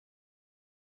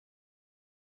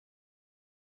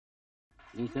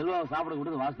நீ செல்வாவை சாப்பிட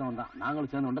கொடுத்து வாசனம் தான் நாங்களும்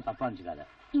சேர்ந்து கொண்டு தப்பா நினைச்சுக்காத.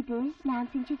 இது நான்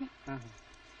செஞ்சது.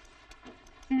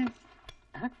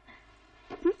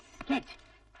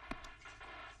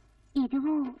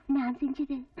 இதுவும் நான்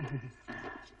செஞ்சது.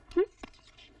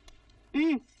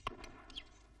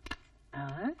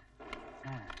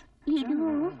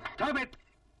 இதுவும்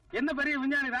என்ன பெரிய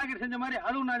விஞ்ஞானி ராக்கெட் செஞ்ச மாதிரி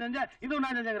அதுவும் நான் செஞ்சேன் இதுவும்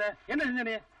நான் செஞ்சேங்கிற. என்ன செஞ்ச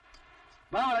நீ?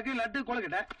 மாவளக்கு லட்டு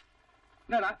கொழுக்கிட்ட.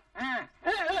 என்னடா?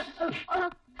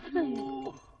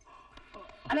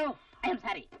 Hello, I am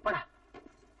sorry. போடா,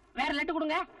 வேற லட்டு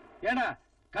கொடுங்க. ஏடா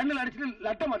கண்ணுல அடிச்சுட்டு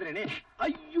லட்ட மாதிரி நீ?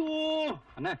 ஐயோ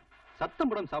அண்ணா, சத்தம்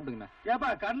போடாம சாப்பிடுங்க. ஏப்பா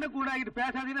கண்ணு கூட ஆகிட்டு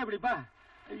பேசாதீங்கன்னா எப்படிப்பா?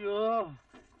 ஐயோ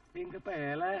எங்கப்பா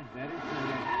ஏல வெரி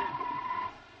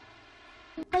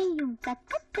கையும்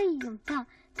கக்க கையும் தா,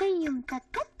 கையும்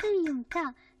கக்க கையும் தா,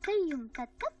 கையும்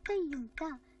கக்க கையும் தா,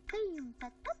 கையும்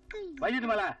கக்க கையும். வயிறு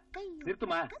மேல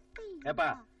நிறுத்துமா? ஏப்பா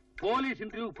போலீஸ்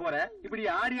இன்டர்வியூ போற இப்படி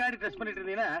ஆடி ஆடி ட்ரெஸ் பண்ணிட்டு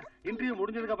இருந்தீங்கன்னா இன்டர்வியூ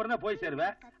முடிஞ்சதுக்கு அப்புறம் தான் போய்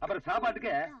சேருவேன். அப்புறம்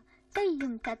சாப்பாட்டுக்கு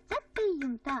கையும் கக்க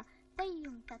கையும் தா,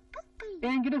 கையும் கக்க கையும்.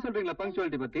 என்கிட்ட சொல்றீங்களா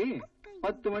பங்க்சுவாலிட்டி பத்தி?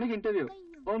 10 மணிக்கு இன்டர்வியூ,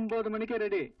 9 மணிக்கே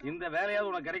ரெடி. இந்த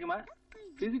வேலையாவது உனக்கு கிடைக்குமா?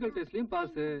 Physical டெஸ்ட்லயும்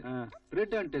pass,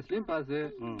 return டெஸ்ட்லயும் pass,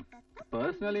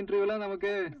 personal இன்டர்வியூலாம்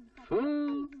நமக்கு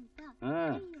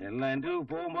எல்லா இன்டர்வியூ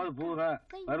போகும்போது பூதான்,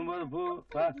 வரும்போது பூ.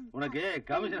 உனக்கு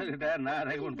கமிஷனர் கிட்ட நான்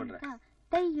ரெக்கமெண்ட் பண்றேன்.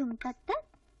 கையும் கக்க.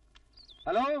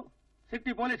 Hello,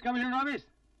 city police commissioner office.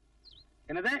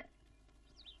 என்னது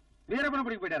வீரப்பனை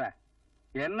பிடிக்க போயிட்டாரா?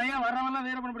 என்னையா வர்றவெல்லாம்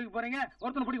வீரப்பனை பிடிக்க போறீங்க,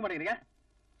 ஒருத்தனை பிடிக்க மாட்டேங்கிறீங்க.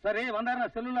 சரி வந்தாரு,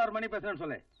 நான் செல்லுலார் மணி பேசுறேன்னு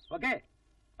சொல்லு. ஓகே,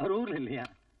 அவர் ஊர்ல இல்லையா?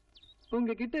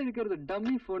 உங்ககிட்ட இருக்கிறது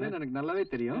டம்மி போன் எனக்கு நல்லாவே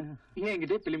தெரியும். ஏன்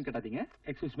என்கிட்ட பிலிம் கட்டாதீங்க?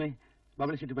 எக்ஸ்கியூஸ் மீ,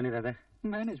 பப்ளிசிட்டி பண்ணிடாத.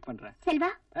 மேனேஜ் பண்றேன். செல்வா.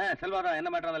 செல்வா தான். என்ன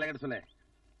மேட்டர் அதெல்லாம் கேட்டு சொல்லு.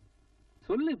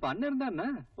 சொல்லு, இப்ப அண்ணன் இருந்தா என்ன?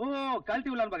 ஓ, கழட்டி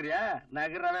விடலான்னு பாக்குறியா? நான்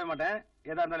எகிறவே மாட்டேன்.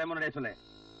 ஏதா இருந்தாலும் முன்னாடியே சொல்லு.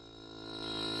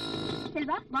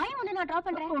 செல்வா, வாயை ஒண்ணு நான் டிராப்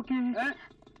பண்றேன். ஓகே.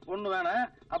 ஒண்ணு வேணாம்.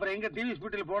 அப்புறம் எங்க டிவி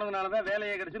ஸ்பீட்டில் போனதுனாலதான்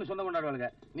வேலையே கிடைச்சுன்னு சொந்தம் கொண்டாடுவாங்க.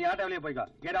 நீ ஆட்டோ வெளியே போய்க்கோ.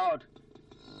 Get out.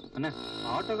 அண்ணா,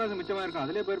 ஆட்டோ காசு மிச்சமா இருக்கும்,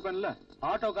 அதுலயே போயிருப்பேன்ல.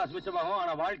 ஆட்டோ காசு மிச்சமாகும்,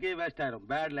 ஆனா வாழ்க்கையே வேஸ்ட் ஆயிரும்.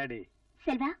 Bad lady.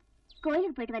 செல்வா,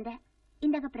 கோயிலுக்கு போயிட்டு வந்தேன்.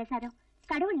 இந்தாங்க பிரசாதம்.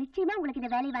 கடவுள் நிச்சயமா உங்களுக்கு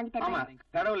இந்த வேலையை வாங்கி ஆமா, தருவார்.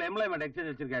 கடவுள் எம்ப்ளாய்மெண்ட்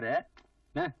எக்ஸ்சேஞ்ச் வச்சிருக்காரு.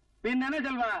 பின்ன என்ன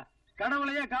செல்வா,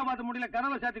 கடவுளையே காப்பாற்ற முடியல,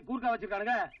 கடவுளை சாத்தி கூர்க்கா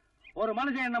வச்சிருக்கானுங்க. ஒரு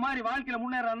மனுஷன் என்ன மாதிரி வாழ்க்கையில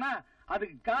முன்னேறான்னா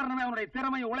அதுக்கு காரணமே அவனுடைய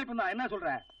திறமை உழைப்பு தான். என்ன சொல்ற?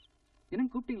 என்ன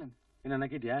கூப்பிட்டீங்களா? என்ன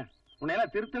நக்கிட்டியா? உன்னை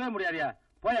எல்லாம் திருத்தவே முடியாதியா?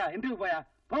 போயா, இன்டர்வியூ போயா,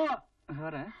 போ.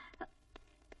 வரேன்.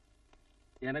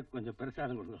 எனக்கு கொஞ்சம்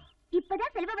பெருசாக கொடுங்க.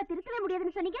 இப்பதான் செல்வாவை திருத்தவே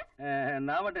முடியாதுன்னு சொன்னீங்க.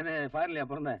 நான் மட்டும் ஃபாரின்லயா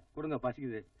பிறந்தேன்? கொடுங்க,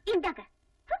 பசிக்குது. இந்தாங்க.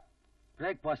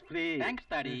 Breakfast free.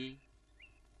 Thanks daddy.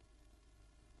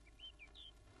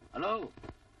 Hello,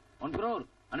 1 crore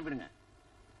அனுப்பிடுங்க.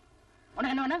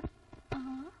 உனக்கு என்ன வேணும்?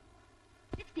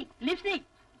 லிப்ஸ்டிக். லிப்ஸ்டிக்.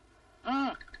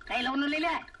 கையில ஒண்ணும் இல்லையில.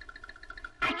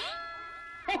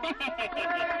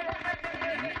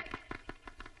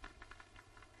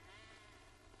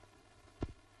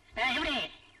 எப்படி?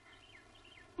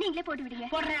 நீங்களே போட்டு விடுங்க.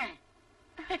 போடுறேன்.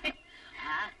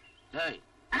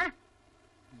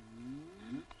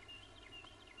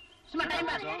 சும்மா டைம்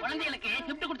பாஸ். குழந்தைகளுக்கு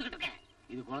கிஃப்ட் கொடுத்துக்கிட்டு இருக்கேன்.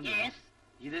 இது குழந்தை.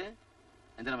 இது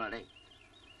எந்த மாடே?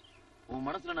 உன்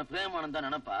மனசுல நான் பிரேமானந்தா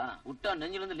நினைப்பா விட்டா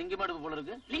நெஞ்சில இருந்து லிங்கம் எடுப்பு போல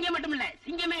இருக்கு. லிங்கம் மட்டும் இல்ல,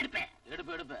 சிங்கமே எடுப்பேன்.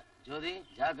 எடுப்ப ஜோதி,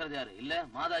 ஜாக்கிரதையாரு, இல்ல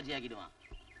மாதாஜி ஆக்கிடுவான்.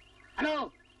 ஹலோ,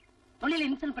 தொழில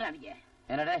இன்சல்ட் பண்ணாதீங்க.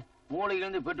 என்னடே, மூளையில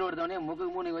இருந்து பெட்ரோல் எடுத்தவனே முக்கு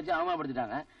மூணை வச்சு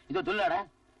அவமானப்படுத்திட்டாங்க. இதோ தொழிலாடா,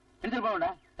 எடுத்துட்டு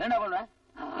போடா. என்னடா பண்ணுவ?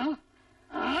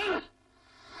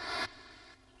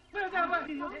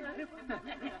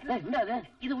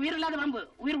 இது உயிர் இல்லாத வம்பு.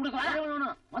 உயிர்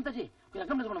கொடுக்கலாம். மாதாஜி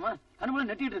ரக்கம் பண்ணுமா? கண்ணு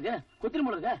நெட்டிட்டு இருக்கு, கொத்திரும்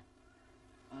போல இருக்கு.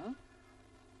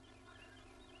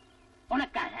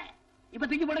 உனக்காக இப்ப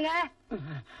தூக்கி போடுங்க.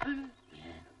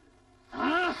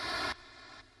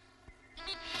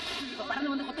 இப்ப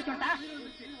பறந்து வந்து கொத்த சொல்லிட்டா.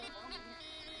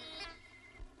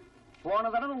 போன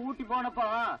தடவை ஊட்டி போனப்போ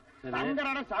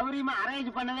தங்கரோட சௌரியமா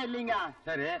அரேஞ்ச் பண்ணவே இல்லீங்க.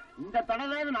 சரி, இந்த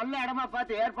தடவை நல்ல இடமா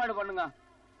பார்த்து ஏற்பாடு பண்ணுங்க.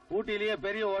 ஊட்டிலேயே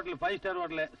பெரிய ஹோட்டல், 5 ஸ்டார்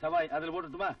ஹோட்டல் சவாய், அதுல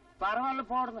போட்டுட்டுமா? பரவாயில்ல,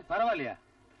 போடுங்க. பரவாயில்லையா?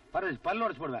 பல்லு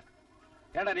உடச்சு போடுவேன்.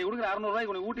 ஏண்டா நீ கொடுக்குற 600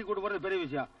 ரூபாய்க்கு உனக்கு ஊட்டி கூட்டு போறது பெரிய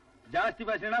விஷயம். ஜாஸ்தி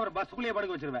பேசினா அப்புறம் பஸ்ஸுக்குள்ளேயே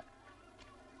படுக்க வச்சிருவேன்.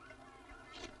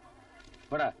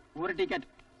 போடா, ஒரு டிக்கெட்.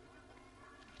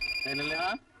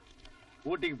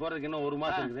 ஊட்டிக்கு போறதுக்கு இன்னும் 1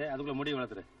 மாசம் இருக்குது, அதுக்குள்ள முடி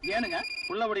வளர்த்துரு. ஏனுங்க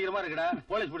புள்ள படிக்கிற மாதிரி இருக்குடா,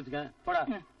 போலீஸ் பிடிச்சுக்க. போடா,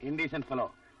 இண்டீசன்ட் ஃபெலோ.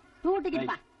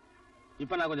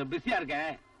 இப்ப நான் கொஞ்சம் பிஸியா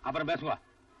இருக்கேன், அப்புறம் பேசுவா.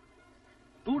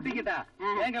 2 டிக்கெட்டா?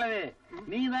 ஏன் கிளவி,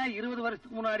 நீதான் 20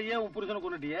 வருஷத்துக்கு முன்னாடியே உன் புருஷனை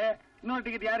கொண்டுட்டியே. இன்னொரு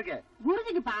டிக்கெட் யாருக்கு?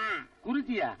 குருஜிக்குப்பா.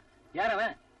 குறிச்சியா? யார்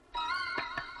அவன்?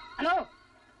 Hello,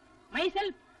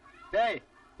 myself. டேய்,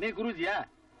 நீ குருஜியா?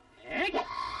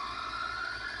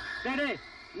 டேய்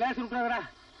லேஸ் விட்டுறாதடா.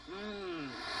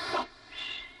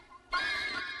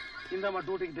 இந்தாம்மா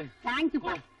டூ டிக்கெட்.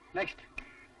 தேங்க்யூப்பா. நெக்ஸ்ட்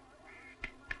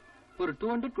ஒரு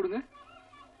 200 கொடுங்க.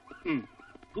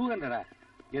 200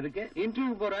 எதுக்கு?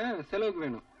 இன்டர்வியூ போறேன், செலவுக்கு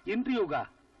வேணும். இன்டர்வியூக்கா?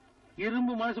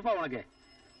 இரும்பு மனசுப்பா உனக்கு.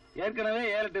 ஏற்கனவே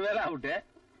 7-8 வேலை அவுட்டு.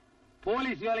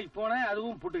 போலீஸ் வேலைக்கு போனேன்,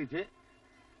 அதுவும் புட்டுக்குச்சு.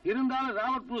 இருந்தாலும்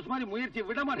ராபர்ட் ப்ரூஸ் மாதிரி முயற்சி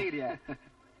விட மாட்டேங்கிறியா?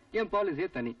 என் பாலிசியே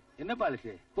தனி. என்ன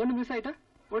பாலிசி? பொண்ணு மிஸ் ஆயிட்டா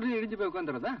உடனே இடிஞ்சு போய்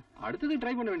உட்காந்துறதா? அடுத்தது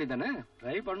ட்ரை பண்ண வேண்டியதானே?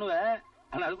 ட்ரை பண்ணுவேன்,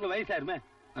 ஆனா அதுக்குள்ள வயசாயிருமே.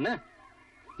 அண்ணா,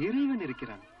 இறைவன்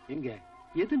இருக்கிறான். எங்க?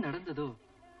 எது நடந்ததோ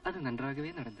அது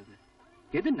நன்றாகவே நடந்தது,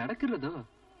 எது நடக்கிறதோ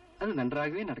அது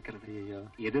நன்றாகவே நடக்கிறது. ஐயோ,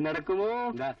 எது நடக்குமோ.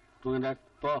 200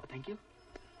 போ. தேங்க்யூ.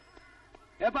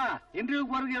 ஏப்பா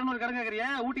இன்டர்வியூக்கு போறதுக்கு 200 கடன் கேக்குறியா?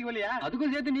 ஊட்டிக்கு வழியா?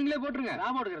 அதுக்கும் சேர்த்து நீங்களே போட்டுருங்க.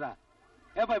 நான் போட்டுக்கிறதா?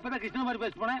 ஏப்பா இப்பதான் கிருஷ்ண மாதிரி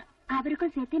பேச போனேன்.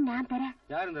 அவருக்கும் சேர்த்து நான் தரேன்.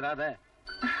 யார் இந்த ராத?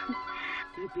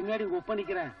 இது பின்னாடி ஒப்ப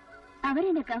நிக்கிறேன். அவர்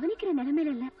என்ன கவனிக்கிற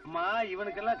நிலைமையில இல்ல. அம்மா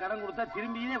இவனுக்கெல்லாம் கடன் கொடுத்தா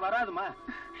திரும்பியே வராதுமா.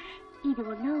 இது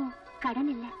ஒண்ணும்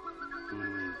கடன் இல்ல.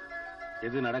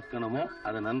 எது நடக்கணுமோ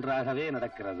அது நன்றாகவே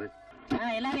நடக்கிறது.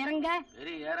 எல்லாரும் இறங்க.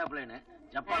 வெரி ஏரோப்ளேன்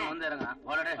ஜப்பான் வந்து இறங்கலாம்.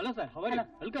 போடடே. Hello sir, how are you?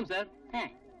 Welcome sir.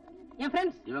 N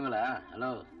friends. இவங்களா? ஹலோ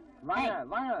வாங்க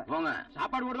வாங்க. போங்க.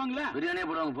 சாப்பாடு போடுவாங்களா? பிரியாணியே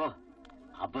போடுவாங்க போ.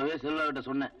 அப்பவே செல்வா கிட்ட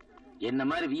சொன்னேன், என்ன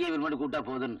மாதிரி விஐபி மட்டும் கூட்டா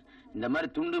போகுதுன்னு. இந்த மாதிரி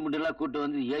துண்டு முண்டு எல்லாம் கூட்டு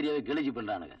வந்து ஏரியாவை கிழிச்சு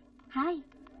பண்றானுங்க. ஹாய்.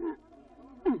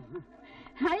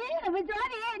 ஹாய் நம்ம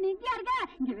ஜோடி நிக்கியா இருக்க.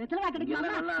 இங்க வெத்தலை எல்லாம்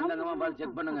கிடைக்குமா? நல்லா அங்கங்கமா பார்த்து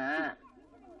செக் பண்ணுங்க.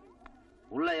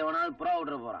 உள்ள எவனாவது புறா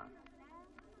விட்டுற போறான்.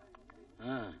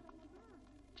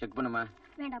 செக் பண்ணுமா.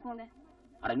 வேண்டாம் போங்க.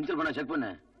 அட இன்சல் பண்ண செக் பண்ணு.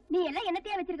 நீ எல்லாம்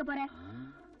என்னத்தையா வச்சிருக்க போற?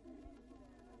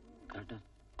 கரெக்டா.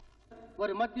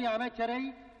 ஒரு மத்திய அமைச்சரை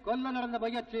கொல்ல நடந்த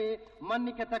முயற்சி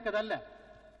மன்னிக்கத்தக்கதல்ல.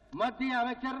 மத்திய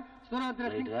அமைச்சர் சுரேந்திர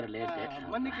Late வேற late.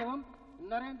 சிங் மன்னிக்கவும்.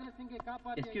 நரேந்திர சிங்கை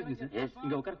எக்ஸ்கியூஸ் மீ சார், Yes.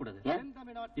 இங்க உட்கார கூடாது. ஏன்?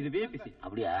 இது விஐபிசி.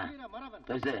 அப்படியா?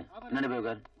 பெருசு என்னடி போய்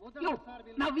உட்கார்.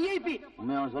 நான் விஐபி.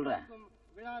 உண்மையா சொல்றேன்.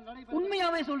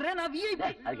 உண்மையாவே சொல்றேன், நான் விஐபி.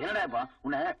 அதுக்கு என்னடா இப்போ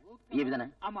உன்னை விஐபி தானே?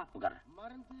 ஆமா. உட்கார.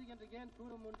 மருந்து என்று ஏன்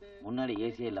கூறும் உண்டு? முன்னாடி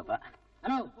ஏசியே இல்லப்பா.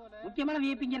 ஹலோ, முக்கியமான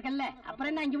விஐபி இங்க இருக்கல்ல, அப்புறம்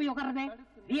என்ன இங்க போய் உட்கார்றது?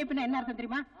 விஐபினா என்ன அர்த்தம்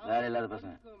தெரியுமா? வேலை இல்லாத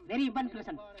பசங்க. Very important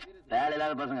person. வேலை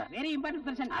இல்லாத பசங்க. Very important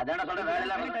person. அதான சொல்றேன், வேலை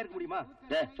இல்லாத கரெக்டா இருக்க முடியுமா?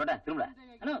 சொல்ற திரும்ப.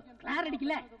 ஹலோ, கிளார்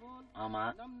அடிக்கல. ஆமா.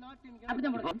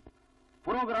 அப்படிதான் இப்போ போடுறோம்.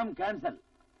 Program cancel.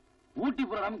 ஊட்டி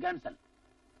புரோகிராம் கேன்சல்.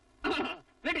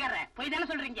 வீட்டுக்காரர் போய் தானே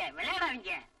சொல்றீங்க,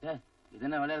 விளையாடாதீங்க. இது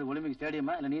என்ன விளையாடு ஒலிம்பிக்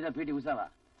ஸ்டேடியமா இல்ல நீதான் பிடி உஷாவா?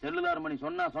 செல்லுலார் மணி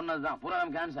சொன்னதுதான்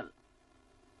புரோகிராம் கேன்சல்.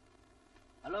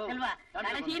 ஹலோ செல்வா,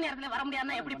 கடைசி நேரத்துல வர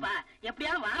முடியாதுன்னா எப்படிப்பா?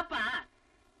 எப்படியாவது வாப்பா.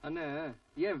 அண்ணா,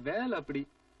 ஏன் வேலை அப்படி?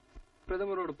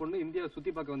 பிரதமரோட பொண்ணு இந்தியாவை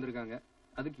சுத்தி பார்க்க வந்திருக்காங்க.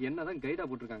 அதுக்கு என்னதான் கைடா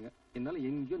போட்டிருக்காங்க. என்னால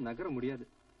எங்கேயும் நகர முடியாது.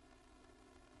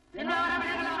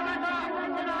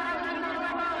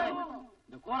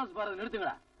 இந்த கோரஸ் பாரத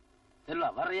நிறுத்துங்கடா. செல்வா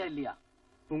வர்றையா இல்லையா?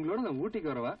 உங்களோட நான்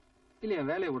ஊட்டிக்கு வரவா இல்ல என்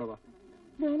வேலையை விடவா?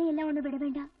 வேலையெல்லாம் ஒண்ணு விட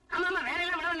வேண்டாம். ஆமா ஆமா, வேற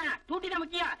எல்லாம் விட வேணாம். டூட்டி தான்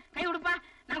முக்கியம். கை கொடுப்பா,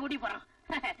 நான் கூட்டி போறோம்.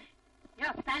 யோ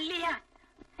தள்ளியா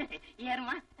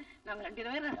ஏறுமா. நாங்க 2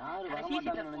 பேரும் யாரு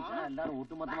வரமாட்டாங்கன்னு நினைச்சா எல்லாரும்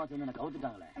ஒட்டுமொத்தமா சேர்ந்து என்ன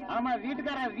கவுத்துட்டாங்களே. ஆமா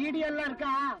வீட்டுக்கார வீடியோ எல்லாம்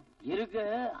இருக்கா? இருக்கு,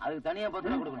 அதுக்கு தனியா 10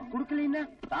 ரூபா கொடுக்கணும். குடுக்கலீன்னா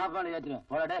சாப்பாடு ஏற்றுவேன்.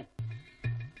 போடா டேய்.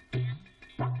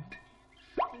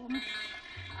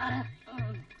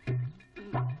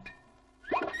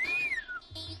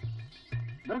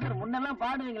 பிரதர் முன்னெல்லாம்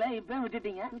பாடுவீங்களே, இப்ப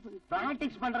விட்டுட்டீங்க.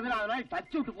 பிராக்டிஸ் பண்றதுல அதனால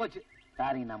டச் விட்டு போச்சு.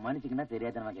 சாரிங்க, நான் மன்னிச்சுக்கினா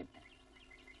தெரியாதனமா கேட்டேன்.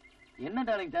 என்ன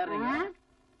டாலிங் தேடுறீங்க?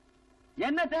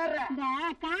 என்ன தேடுற? இந்த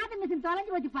காது மிஷின்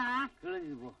தொலைஞ்சு போச்சுப்பா.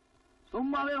 கிழிஞ்சு போ.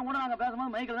 சும்மாவே கூட நாங்க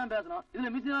பேசும்போது மைக்கில் தான் பேசணும்.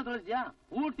 இதுல மிஷின் தான் தொலைச்சியா?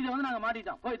 ஊட்டில வந்து நாங்க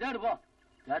மாட்டிட்டோம். போய் தேடு போ.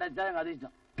 கிடைச்சா எங்க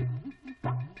அதிர்ஷ்டம்.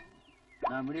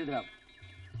 நான் மிடில் டிராப்.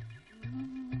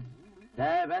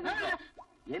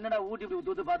 என்னடா ஊட்டி இப்படி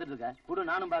தூத்து பாத்துட்டு இருக்க? கூட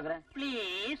நானும் பாக்குறேன்.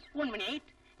 ப்ளீஸ் 1 மினிட்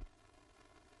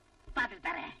பாத்துட்டு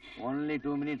தரேன். Only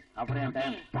 2 minutes. அப்புறம் என்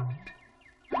டைம்.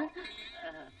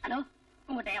 ஹலோ,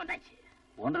 உங்க டைம் வந்தாச்சு.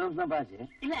 1.5 நிமிஷம் தான் பாச்சு.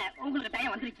 இல்ல, உங்களுக்கு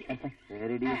டைம் வந்துருச்சு.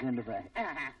 வெரி டீசென்ட் பா.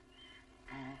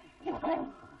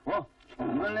 ஓ,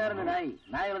 இவ்வளவு நேரம் இந்த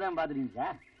நாய்களை தான் பாத்துட்டீங்க.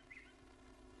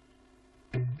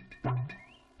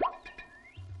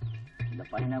 இந்த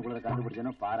பைனாக்குள்ள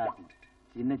கண்டுபிடிச்சோன்னா பாராட்டணும்.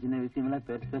 சின்ன சின்ன விஷயம் எல்லாம்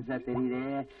பெருசு பெருசா தெரியுதே.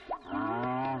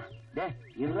 டே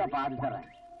இருடா பாத்து தரேன்.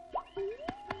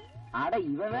 அட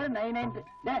இவ வேற 9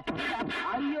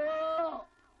 ஐயோ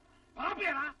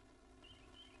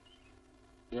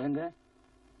ஏங்க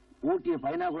ஊட்டிய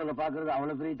பைனாக்குள்ள பாக்குறது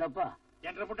அவ்வளவு பெரிய தப்பா?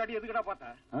 என்ற பொண்டாட்டி எதுக்குடா பார்த்தா?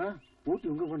 ஊட்டி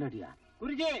உங்க பொண்டாட்டியா?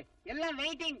 குருஜி எல்லாம்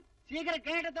வெயிட்டிங், சீக்கிரம்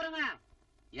கேட்டு தருங்க.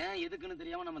 ஏன் எதுக்குன்னு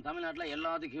தெரியாம நம்ம தமிழ்நாட்டுல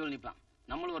எல்லாத்துக்கும் கீழ் நிப்பான்.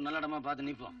 நம்மளும் ஒரு நல்ல இடமா பார்த்து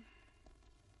நிப்போம்.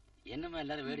 என்னமா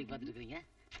எல்லாரும் வேடிக்கை பார்த்துட்டு இருக்கீங்க?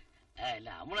 இல்ல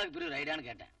அமுலாக்கு பெரிய ரைடான்னு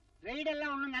கேட்டேன்.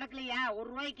 ரைடெல்லாம் ஒண்ணும் நடக்கலையா? 1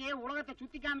 ரூபாய்க்கு உலகத்தை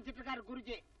சுத்தி காமிச்சிட்டு இருக்காரு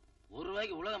குருஜி. 1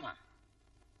 ரூபாய்க்கு உலகமா?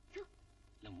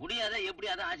 இல்ல முடியாத எப்படி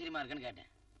அதான் ஆச்சரியமா இருக்குன்னு கேட்டேன்.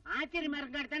 ஆச்சரியமா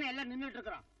இருக்காரு எல்லாம் நின்னுட்டு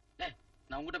இருக்கிறோம். டேய்,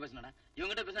 நான் உங்ககிட்ட பேசினடா,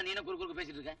 இவங்ககிட்ட பேசினா நீ என்ன குறுக்கு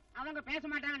பேசிட்டு இருக்க? அவங்க பேச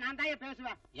மாட்டாங்க, நான் தாயா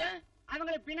பேசுவேன். ஏன்?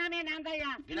 அவங்களுக்கு பினாமியே நான் தாயா.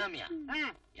 பினாமியா?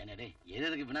 என்ன டேய்,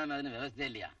 எதுக்கு பினாமி அதுன்னு விவசாயம்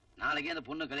இல்லையா? நாளைக்கே அந்த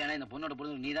பொண்ணு கல்யாணம், இந்த பொண்ணோட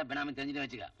பொண்ணு நீ தான் பினாமி தெரிஞ்சுட்டு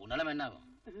வச்சுக்க, உன் நிலைமை என்ன ஆகும்?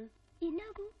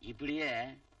 இப்படியே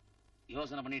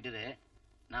யோசனை பண்ணிட்டு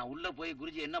நான் உள்ள போய்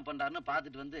குருஜி என்ன பண்றாருன்னு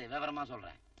பாத்துட்டு வந்து விவரமா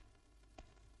சொல்றேன்.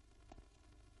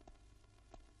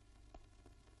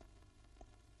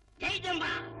 ஜெய்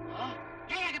ஜம்பா.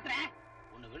 ஏன் கத்துற?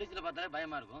 உன்னை வெளிச்சல பார்த்தாலே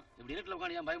பயமா இருக்கும், இப்படி இருட்டுல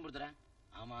உட்காந்து ஏன் பயமுறுத்துறேன்?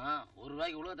 ஆமா,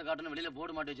 ₹1 உலகத்தை காட்டணும் வெளியில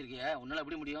போர்டு மாட்டி வச்சிருக்கிய, உன்னால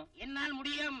எப்படி முடியும்? என்னால்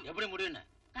முடியும். எப்படி முடியும்னு?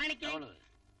 காணிக்கை எவ்வளவு?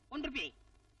 ₹1.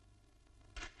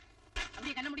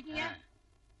 அப்படியே கண்ண முடிக்கீங்க.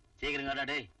 சீக்கிரம் காட்டா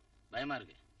டேய், பயமா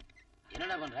இருக்கு.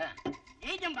 என்னடா பண்ற?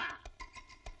 ஜெய் ஜம்பா.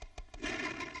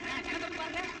 கணக்கு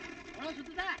பாருங்க, உலகம்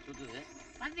சுத்துதா? சுத்துது.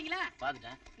 பாத்தீங்களா?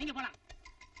 பாத்துட்டேன். நீங்க போலாம்.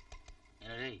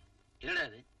 என்ன டேய், என்னடா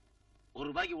இது?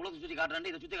 ₹1 உலகத்தை சுத்தி காட்டுறான்,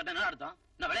 இதை சுத்தி காட்ட என்ன அர்த்தம்?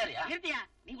 என்ன விளையாடுறியா? நிறுத்தியா?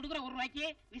 நீ கொடுக்குற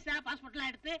 ₹1 விசா பாஸ்போர்ட்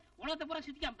எல்லாம் எடுத்து உலகத்தை பூரா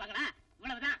சுத்தி காமிப்பாங்களா?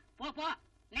 இவ்வளவுதான். போ போ.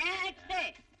 நெக்ஸ்ட்.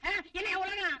 என்ன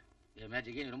உலகம்?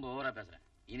 மேஜிக், நீ ரொம்ப ஓவரா பேசுற.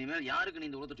 இனிமேல் யாருக்கு நீ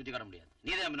இந்த உலகத்தை சுத்தி காட்ட முடியாது,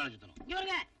 நீ தான் முன்னாடி சுத்தணும்.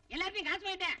 இவருங்க எல்லாத்தையும் காசு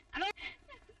வாங்கிட்டேன். ஹலோ,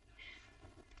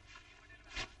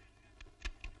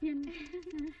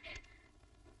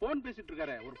 போன் பேசிட்டு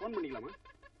இருக்காரு, ஒரு போன் பண்ணிக்கலாமா?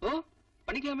 ஓ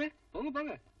பண்ணிக்கலாமே, போங்க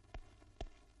போங்க.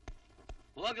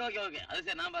 ஓகே ஓகே ஓகே, அது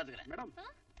சரி, நான் பாத்துக்கிறேன். மேடம்,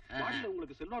 வார்டுல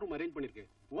உங்களுக்கு செல்வா ரூம் அரேஞ்ச் பண்ணிருக்கு,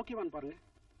 ஓகேவான்னு பாருங்க.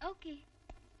 ஓகே.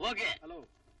 ஓகே ஹலோ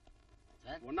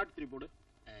சார், 103 போடு.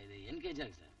 இது என்கேஜ்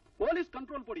ஆகுது சார். போலீஸ்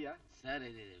கண்ட்ரோல் போடியா சார்,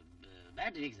 இது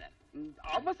பேட்டரி வீக் சார்.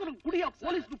 அவசரம் குடியா,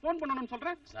 போலீஸ்க்கு போன் பண்ணணும்னு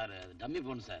சொல்றேன். சார், அது டம்மி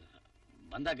போன் சார்,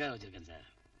 வந்தாக்க வச்சிருக்கேன் சார்.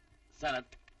 Sir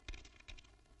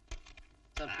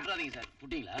sir புட்டாதீங்க sir.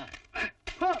 புட்டீங்களா?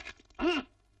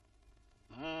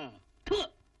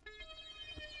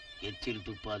 எச்சில்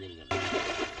துப்பாதீர்கள்.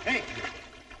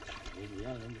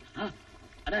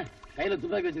 அண்ணா, கையில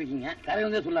துப்பாக்கி வச்சிருக்கீங்க, கரை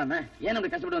வந்து சொல்லாம ஏன்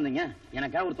அப்படி கஷ்டப்பட்டு வந்தீங்க?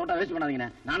 எனக்கா ஒரு தோட்டா வேஸ்ட் பண்ணாதீங்க,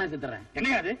 நானே செத்துறேன்.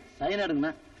 என்னையா அது?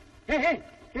 சைனாடுங்கண்ணா.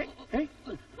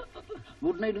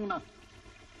 குட் நைட்டுங்கண்ணா.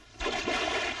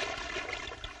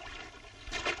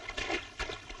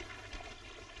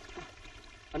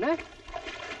 அண்ணே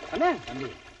அண்ணே, தம்பி,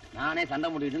 நானே சண்டை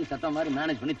முடிட்டு சத்தம் மாதிரி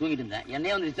மேனேஜ் பண்ணி தூங்கிட்டு இருந்தேன்,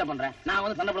 என்னையே வந்து டிஸ்டர்ப் பண்றேன். நான்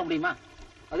வந்து சண்டை போட முடியுமா?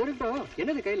 அது இருக்கட்டும்,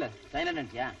 என்னது கையில? சைலண்ட்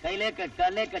நினைச்சியா? கையிலே கட்,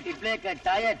 காலே கட், இப்ளே கட்,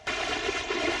 டயர்ட்.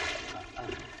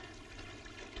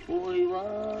 போய் வா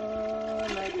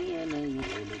நதியனை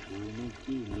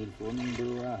கூனிச்சி நீர் கொண்டு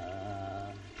வா.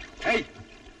 ஏய்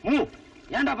மூ,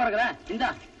 ஏன்டா பறக்குற? இந்தா,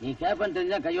 நீ கேப்பன்னு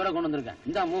தெரிஞ்சா கையோட கொண்டு வந்திருக்க.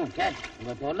 இந்தா மூ கேட்.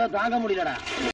 உங்க தொல்லை தாங்க முடியலடா.